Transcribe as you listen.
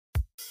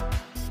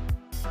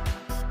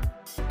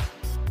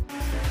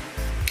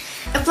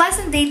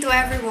pleasant day to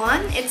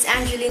everyone. It's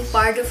Angeline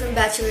Pardo from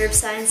Bachelor of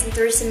Science in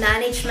Tourism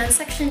Management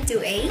Section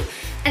 2A.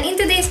 And in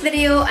today's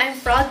video, I'm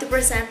proud to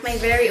present my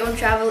very own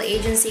travel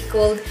agency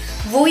called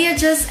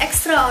Voyages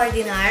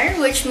Extraordinaire,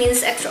 which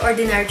means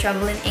extraordinary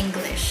travel in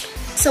English.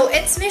 So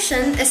its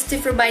mission is to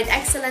provide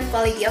excellent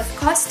quality of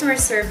customer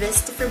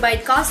service, to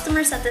provide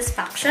customer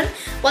satisfaction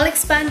while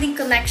expanding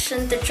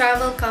connection to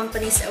travel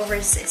companies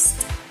overseas.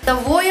 The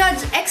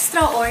Voyage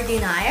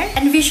Extraordinaire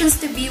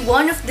envisions to be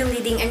one of the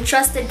leading and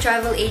trusted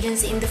travel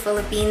agency in the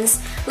Philippines,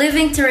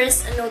 leaving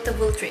tourists a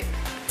notable trip.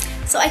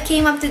 So I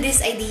came up to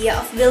this idea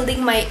of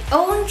building my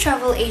own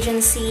travel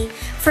agency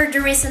for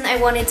the reason I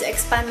wanted to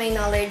expand my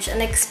knowledge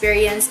and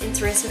experience in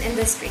tourism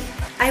industry.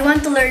 I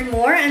want to learn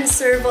more and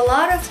serve a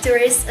lot of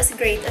tourists as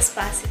great as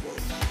possible.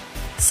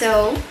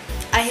 So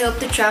I hope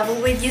to travel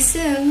with you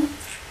soon.